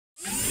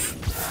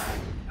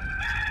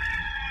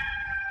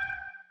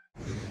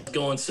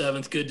going,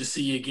 Seventh? Good to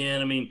see you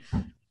again. I mean,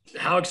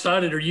 how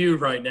excited are you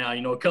right now?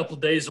 A couple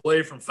of days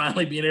away from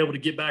finally being able to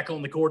get back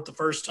on the court the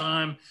first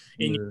time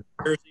in Yeah. your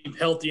jersey,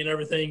 healthy and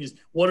everything.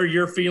 What are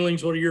your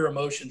feelings? What are your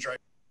emotions right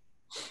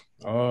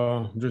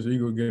Just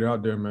eager to get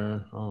out there,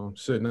 man.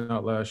 Sitting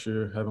out last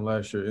year, having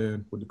last year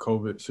in with the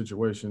COVID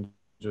situation,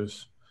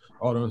 just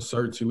all the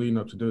uncertainty leading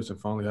up to this, and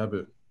finally have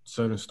it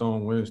set in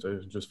stone Wednesday.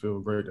 It just feel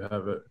great to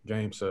have it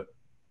game set.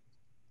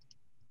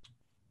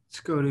 Let's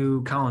go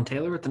to Colin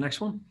Taylor with the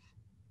next one.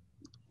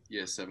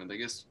 Yeah, Seventh. I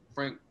guess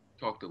Frank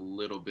talked a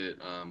little bit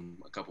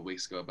a couple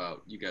weeks ago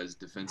about you guys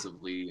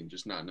defensively and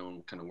just not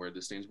knowing kind of where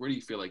this stands. Where do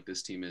you feel like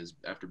this team is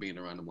after being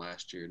around them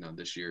last year, now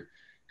this year?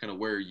 Kind of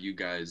where are you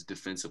guys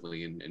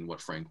defensively and what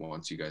Frank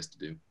wants you guys to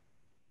do?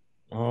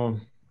 I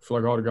feel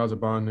like all the guys are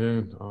buying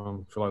in.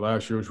 I feel like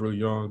last year was really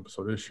young,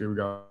 so this year we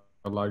got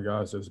a lot of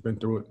guys that's been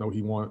through it, know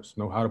he wants,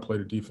 know how to play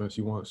the defense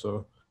he wants.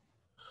 So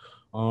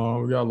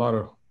we got a lot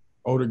of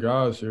older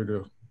guys here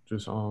to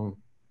just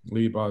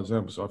lead by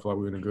example. So I feel like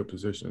we're in a good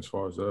position as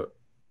far as that.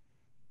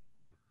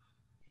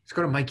 Let's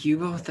go to Mike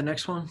Hugo with the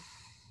next one.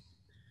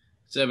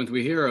 Seventh,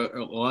 we hear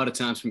a lot of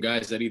times from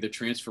guys that either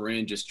transfer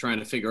in just trying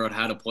to figure out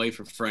how to play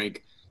for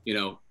Frank.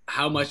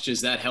 How much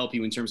does that help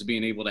you in terms of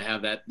being able to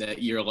have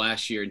that year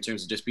last year in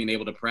terms of just being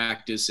able to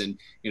practice? And,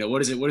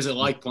 what is it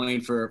like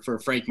playing for a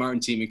Frank Martin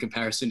team in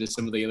comparison to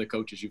some of the other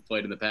coaches you've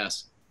played in the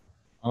past?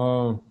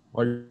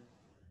 Like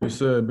you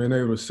said, being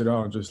able to sit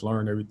out and just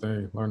learn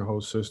everything, learn the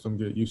whole system,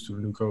 get used to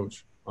the new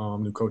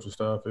coaching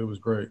staff, it was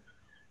great.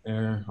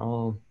 And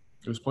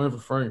just playing for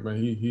Frank, man,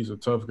 he's a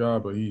tough guy,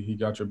 but he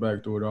got your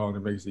back through it all, and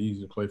it makes it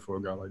easy to play for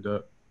a guy like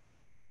that.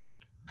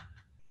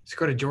 Let's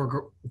go to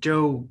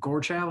Joe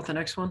Gorchow with the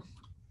next one.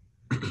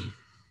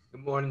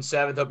 Good morning,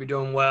 Seventh. Hope you're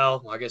doing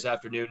well. I guess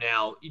afternoon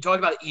now. You talked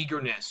about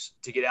eagerness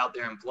to get out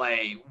there and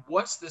play.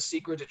 What's the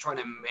secret to trying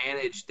to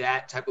manage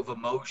that type of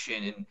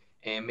emotion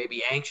and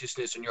maybe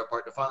anxiousness on your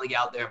part to finally get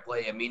out there and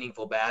play a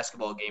meaningful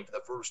basketball game for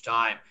the first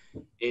time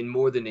in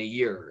more than a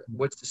year?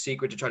 What's the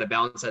secret to try to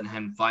balance that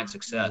and find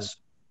success?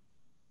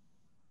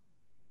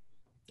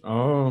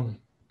 I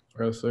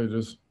gotta say,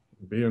 just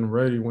being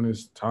ready when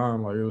it's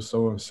time. Like, it was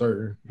so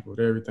uncertain with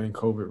everything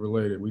COVID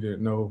related. We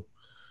didn't know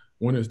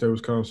when this day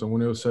was coming. So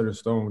when it was set in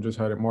stone, we just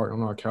had it marked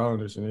on our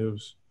calendars, and it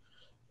was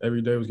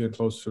every day was getting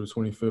closer to the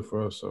 25th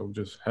for us. So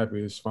just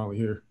happy it's finally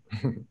here.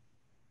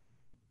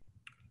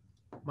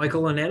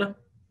 Michael and Anna.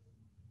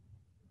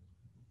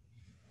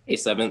 Hey,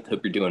 Seventh.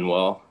 Hope you're doing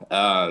well.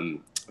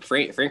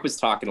 Frank was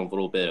talking a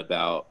little bit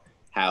about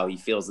how he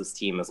feels this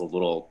team is a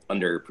little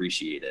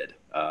underappreciated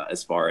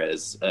as far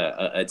as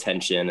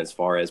attention, as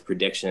far as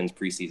predictions,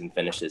 preseason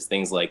finishes,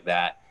 things like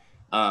that.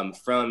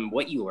 From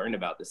what you learned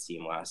about this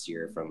team last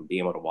year, from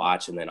being able to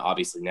watch and then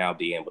obviously now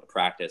being able to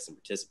practice and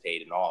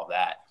participate and all of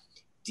that,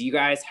 do you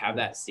guys have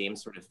that same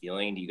sort of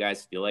feeling? Do you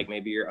guys feel like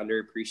maybe you're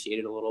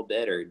underappreciated a little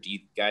bit, or do you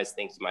guys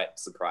think you might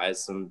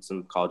surprise some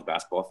college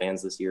basketball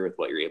fans this year with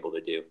what you're able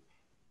to do?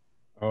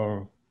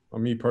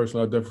 Me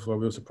personally, I definitely feel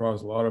like we'll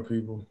surprise a lot of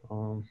people.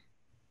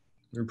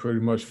 We're pretty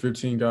much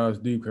 15 guys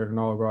deep here, and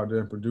all go out there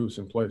and produce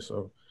and play.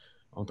 So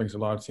I don't think there's a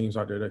lot of teams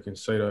out there that can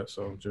say that.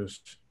 So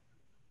just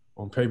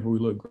on paper, we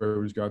look great.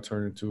 We just got to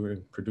turn into it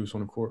and produce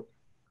on the court.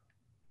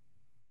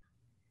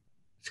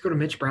 Let's go to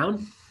Mitch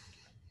Brown.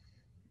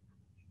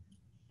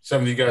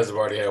 Some of you guys have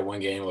already had one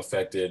game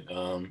affected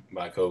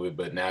by COVID,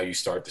 but now you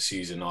start the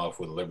season off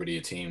with Liberty,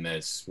 a team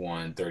that's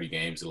won 30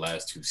 games the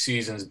last 2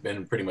 seasons,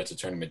 been pretty much a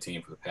tournament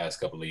team for the past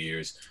couple of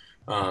years.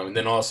 And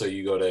then also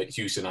you go to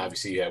Houston.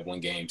 Obviously, you have one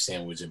game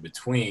sandwiched in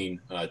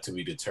between to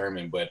be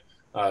determined. But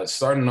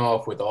starting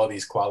off with all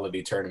these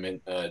quality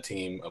tournament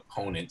team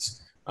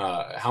opponents,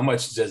 how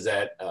much does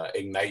that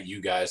ignite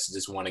you guys to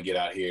just want to get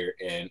out here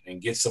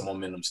and get some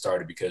momentum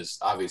started? Because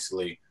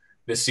obviously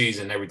this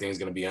season, everything's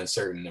going to be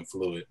uncertain and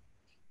fluid.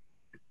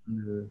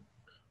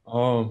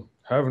 Yeah.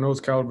 Having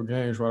those caliber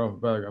games right off the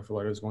bat, I feel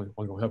like it's going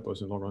to help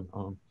us in the long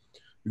run.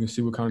 You can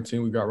see what kind of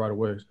team we got right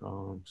away.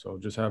 So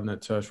just having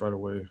that test right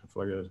away, I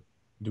feel like it'll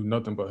do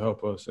nothing but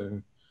help us.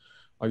 And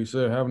like you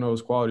said, having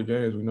those quality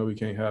games, we know we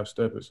can't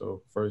half-step it.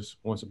 So first,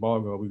 once the ball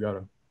goes, we got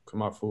to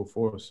come out full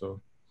force. So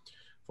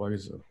I feel like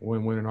it's a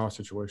win-win in our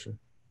situation.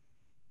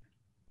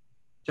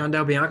 John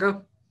Del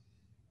Bianco.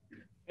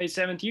 Hey,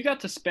 Seventh, you got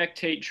to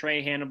spectate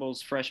Trey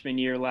Hannibal's freshman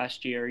year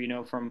last year,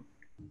 from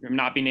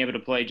not being able to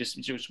play,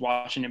 just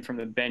watching him from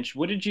the bench.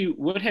 What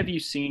have you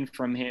seen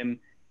from him,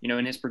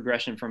 in his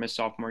progression from his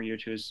sophomore year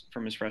to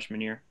from his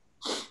freshman year?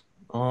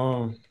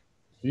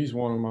 He's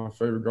one of my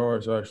favorite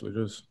guards, actually,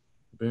 just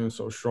being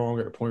so strong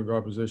at the point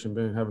guard position,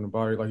 having a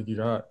body like he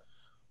got,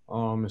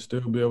 and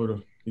still be able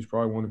to – he's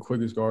probably one of the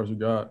quickest guards we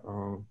got.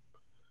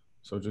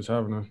 So just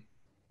having an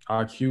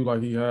IQ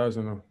like he has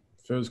and a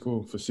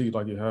physical physique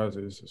like he has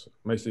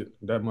makes it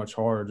that much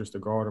harder just to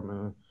guard him,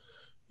 man.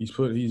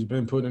 He's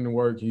been putting in the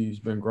work. He's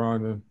been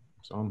grinding.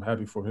 So I'm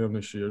happy for him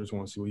this year. I just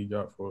want to see what he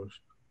got for us.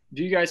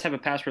 Do you guys have a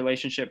past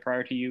relationship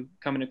prior to you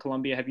coming to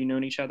Columbia? Have you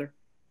known each other?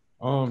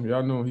 Yeah,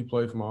 I know him. He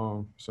played for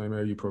my same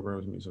AU program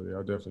as me, so yeah,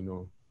 I definitely know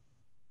him.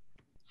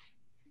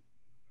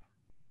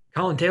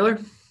 Colin Taylor.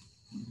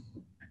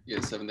 Yeah,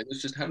 seventh.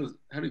 It's just how do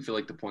you feel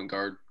like the point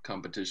guard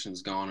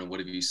competition's gone, and what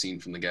have you seen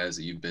from the guys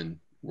that you've been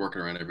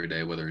working around every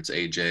day, whether it's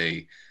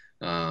AJ,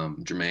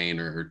 Jermaine,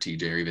 or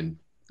TJ, or even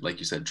like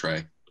you said,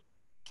 Trey?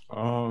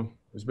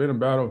 It's been a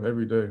battle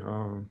every day.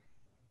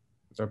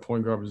 That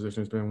point guard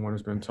position has been one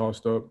that's been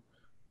tossed up,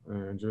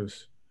 and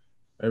just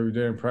every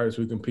day in practice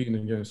we're competing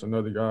against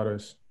another guy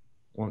that's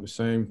want the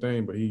same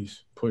thing, but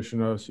he's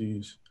pushing us.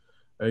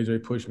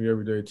 AJ pushed me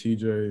every day.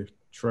 TJ,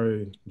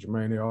 Trey,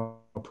 Jermaine,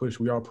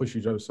 we all push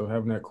each other. So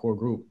having that core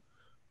group,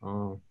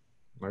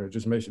 it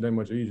just makes it that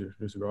much easier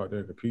just to go out there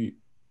and compete.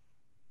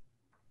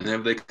 And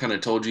have they kind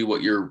of told you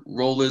what your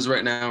role is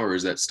right now, or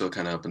is that still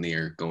kind of up in the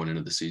air going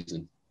into the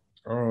season?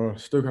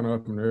 Still kind of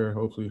up in the air.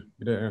 Hopefully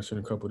get that answer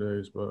in a couple of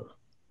days, but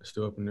it's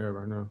still up in the air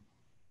right now.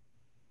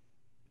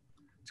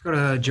 Let's go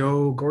to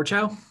Joe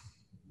Gorchow.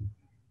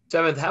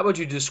 Seventh, how would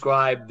you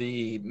describe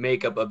the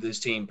makeup of this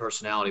team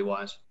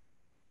personality-wise?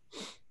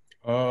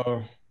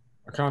 I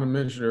kind of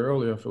mentioned it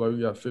earlier. I feel like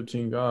we got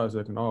 15 guys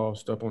that can all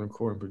step on the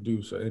court and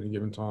produce at any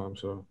given time.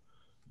 So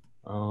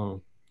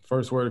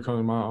first word that comes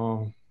to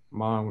my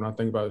mind when I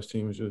think about this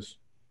team is just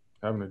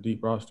having a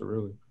deep roster,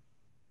 really.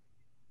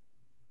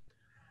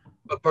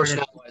 But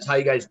personality-wise, how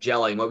you guys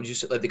gelling? What would you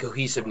say, like the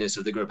cohesiveness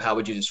of the group? How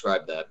would you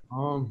describe that?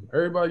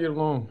 Everybody get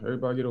along.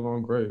 Everybody get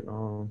along great.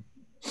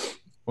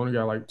 Only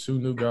got like 2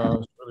 new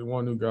guys, really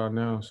 1 new guy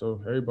now.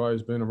 So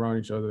everybody's been around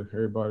each other.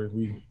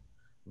 We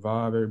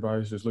vibe.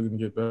 Everybody's just looking to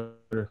get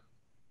better